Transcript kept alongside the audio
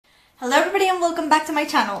Hello everybody and welcome back to my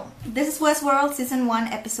channel. This is Westworld Season 1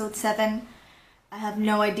 Episode 7. I have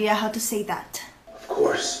no idea how to say that. Of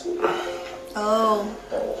course. Oh,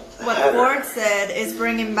 what Ford said is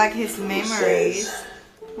bringing back his memories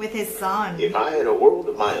with his son. If I had a world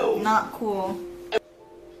of my own. Not cool.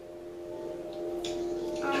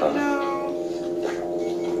 Oh no.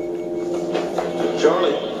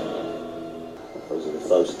 Charlie. Those are the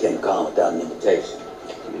folks who can't call without an invitation.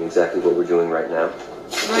 You mean exactly what we're doing right now?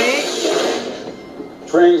 Right?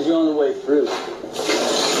 Train's the only way through.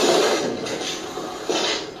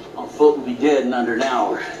 On foot will be dead in under an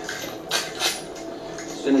hour.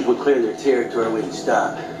 As soon as we clear their territory, we can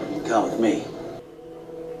stop. You can come with me.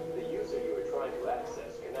 The user you were trying to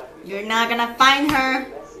access cannot You're not gonna find her.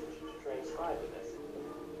 message to transcribe the message.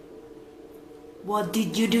 What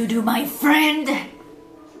did you do to my friend? No,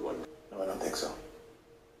 I don't think so.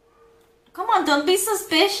 Come on, don't be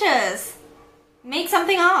suspicious. Make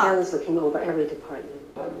something up. I was looking over every department.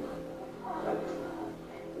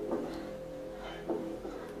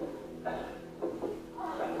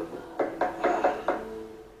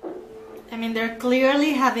 I mean, they're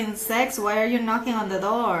clearly having sex. Why are you knocking on the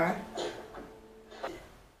door?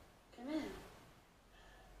 Come in.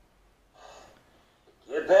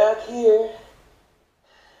 Get back here.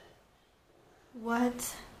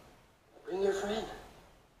 What? Bring your friend.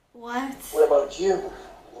 What? What about you?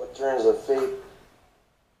 What turns of fate?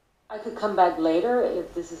 I could come back later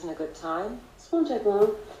if this isn't a good time. This won't take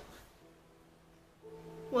long.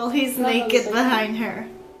 Well, he's Not on the naked same behind her.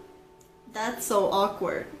 That's so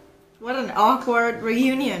awkward. What an awkward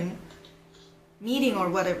reunion. Meeting or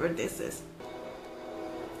whatever this is.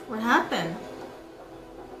 What happened?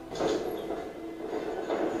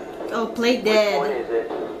 Oh, play Which one dead. is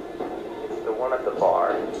it? It's the one at the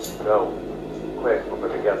bar. Go. Quick, before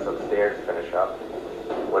the guests upstairs finish up.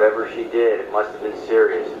 Whatever she did, it must have been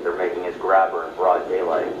serious if they're making us grab her in broad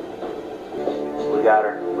daylight. We got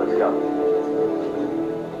her. Let's go.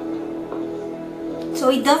 So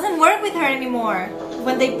he doesn't work with her anymore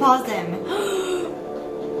when they pause him.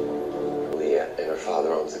 Leah and her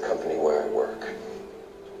father owns the company where I work.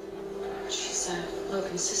 She's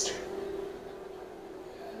Logan's sister.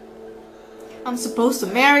 I'm supposed to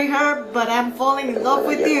marry her, but I'm falling in love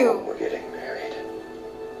When I with get you. home, we're getting married.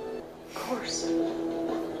 Of course.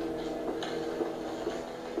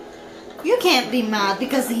 You can't be mad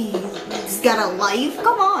because he's got a life.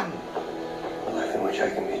 Come on. A life in which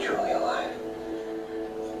I can be truly alive.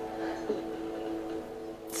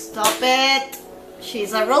 Stop it.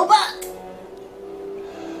 She's a robot.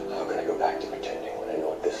 How can I go back to pretending when I know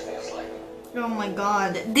what this feels like? Oh my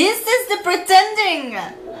god. This is the pretending.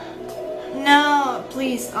 No,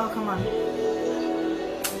 please. Oh, come on.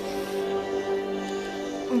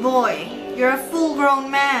 Boy, you're a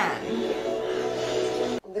full-grown man.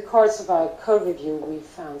 In the course of our code review, we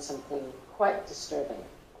found something quite disturbing.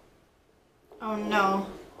 Oh no.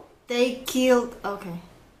 They killed... Okay.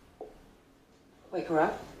 Wake her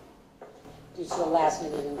up. Due to a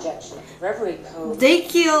last-minute injection of the reverie code, They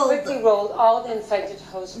killed quickly rolled all the infected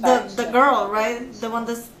hosts back to the girl, right? The one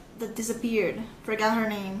that disappeared. Forgot her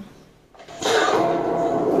name.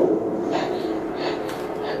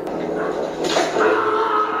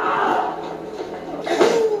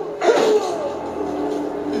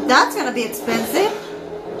 That's gonna be expensive.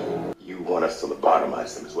 You want us to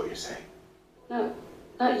lobotomize them is what you're saying. No,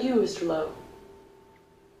 not you, Mr. Lowe.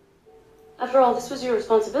 After all, this was your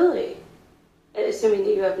responsibility. Assuming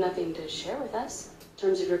that you have nothing to share with us in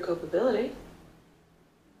terms of your culpability.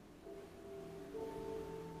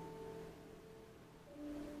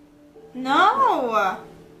 No!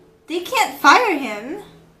 They can't fire him.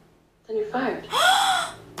 Then you're fired.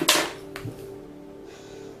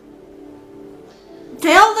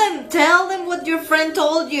 Tell them what your friend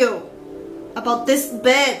told you about this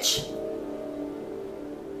bitch.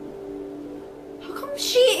 How come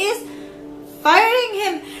she is firing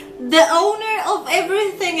him? The owner of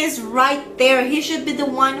everything is right there. He should be the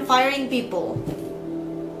one firing people.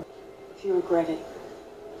 If you regret it.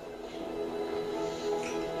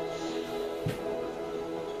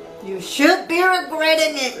 You should be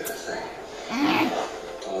regretting it. Everything.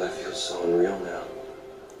 All that feels so unreal now.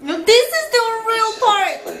 No, this is the real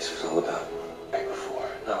part. This place was all about me before,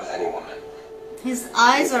 not with any woman. His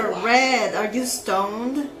eyes are red. Are you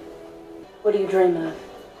stoned? What do you dream of?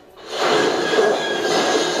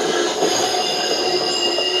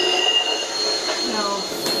 No.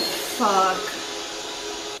 Fuck.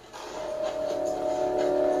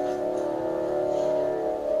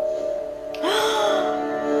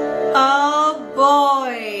 Oh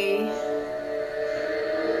boy.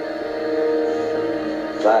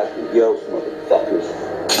 Five adios, motherfuckers.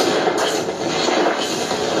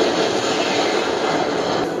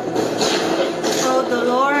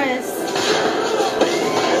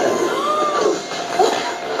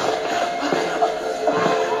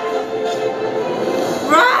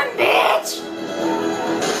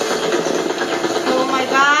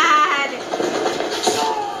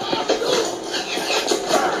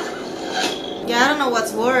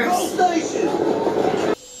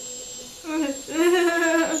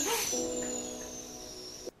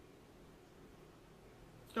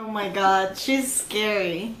 my god, she's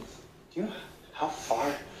scary. Do you know how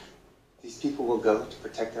far these people will go to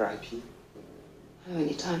protect their IP? How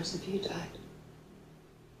many times have you died?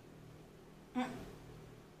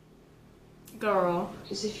 Girl.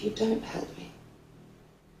 Because if you don't help me,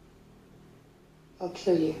 I'll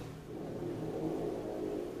kill you.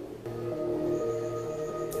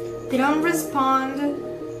 They don't respond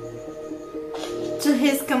to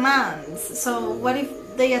his commands. So what if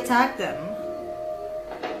they attack them?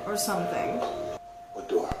 Or something. What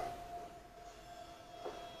door?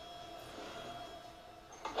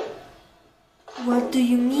 What do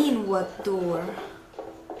you mean, what door?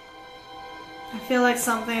 I feel like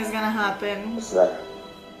something is gonna happen. What's that?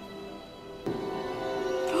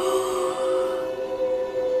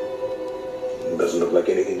 Doesn't look like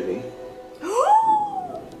anything to me.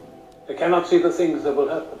 They cannot see the things that will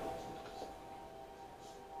happen.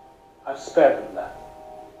 I've spared them that.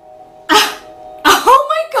 Oh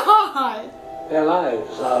my god! Their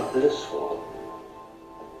lives are blissful.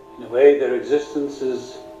 In a way, their existence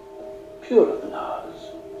is purer than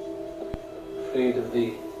ours, freed of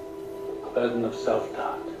the burden of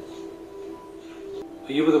self-doubt.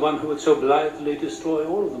 For you were the one who would so blithely destroy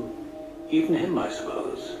all of them, even him, I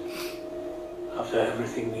suppose, after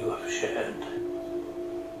everything you have shared.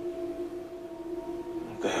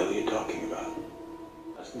 What the hell are you talking about?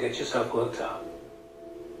 Doesn't get yourself worked up.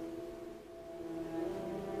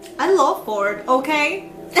 I love Ford, okay?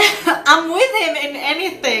 I'm with him in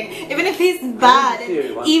anything. Even if he's bad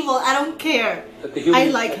and evil, I don't care. That the human I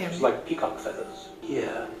like flesh him. is like peacock feathers,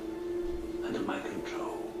 here, under my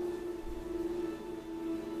control.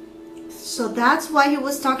 So that's why he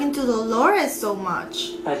was talking to Dolores so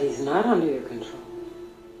much. But he's not under your control.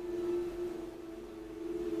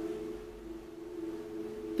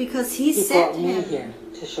 Because he He sent brought me him. here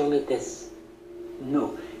to show me this.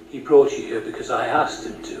 No, he brought you here because I asked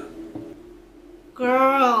him to.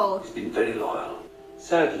 Girl. He's been very loyal.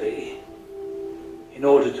 Sadly, in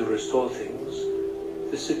order to restore things,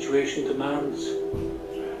 the situation demands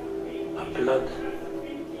a blood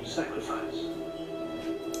sacrifice.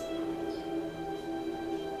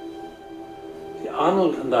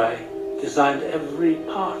 Arnold and I designed every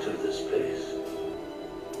part of this place.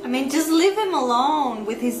 I mean, just leave him alone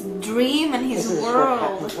with his dream and his This is what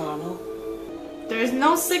happened world. to Arnold. There's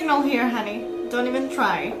no signal here, honey. Don't even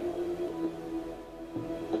try.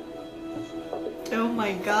 Oh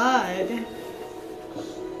my god.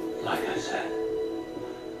 Like I said,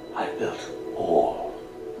 I built all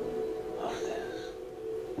of this.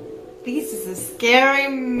 This is a scary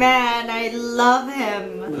man. I love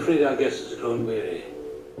him. I'm afraid our guest has grown weary.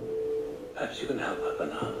 Perhaps you can help her for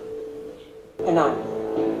now. No.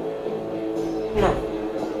 No.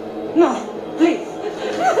 No, please.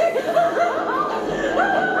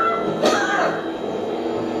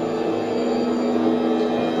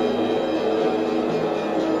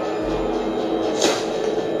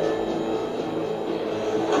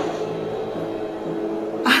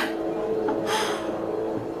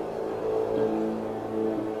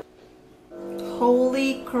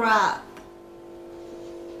 Holy crap.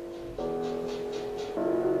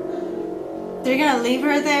 They're gonna leave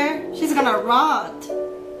her there? She's gonna rot.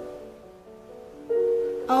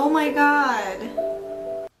 Oh my god.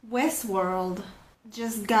 Westworld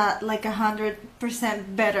just got like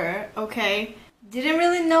 100% better, okay? Didn't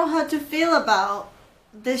really know how to feel about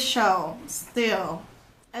this show still.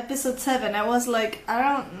 Episode 7, I was like, I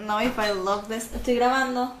don't know if I love this. Estoy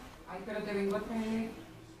grabando. Ay, pero te vengo a traer.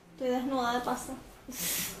 Estoy desnuda de paso.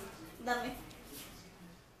 Dame.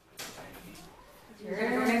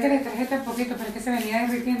 Recuerden que le traje tan poquito, pero es que se venía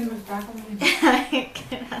derritiendo y me estaba comiendo. Ay,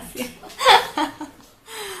 gracias.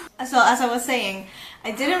 So, as I was saying,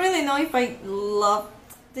 I didn't really know if I loved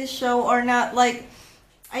this show or not. Like,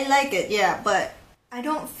 I like it, yeah, but I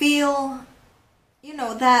don't feel, you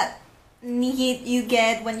know, that need you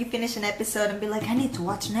get when you finish an episode and be like, I need to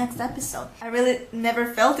watch next episode. I really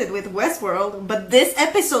never felt it with Westworld, but this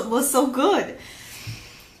episode was so good.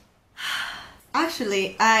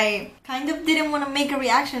 Actually, I kind of didn't want to make a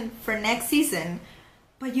reaction for next season,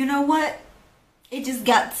 but you know what? It just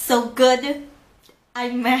got so good. I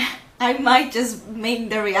might just make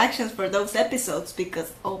the reactions for those episodes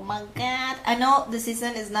because, oh my god. I know the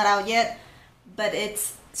season is not out yet, but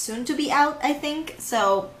it's soon to be out, I think.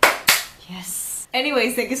 So, yes.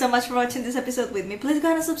 Anyways, thank you so much for watching this episode with me. Please go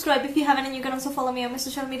ahead and subscribe if you haven't, and you can also follow me on my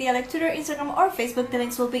social media like Twitter, Instagram, or Facebook. The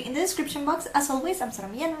links will be in the description box. As always, I'm Sora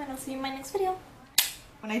Miyano, and I'll see you in my next video.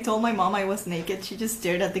 When I told my mom I was naked, she just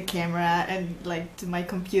stared at the camera and like to my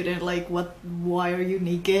computer like, what, why are you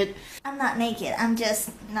naked? I'm not naked, I'm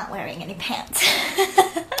just not wearing any pants.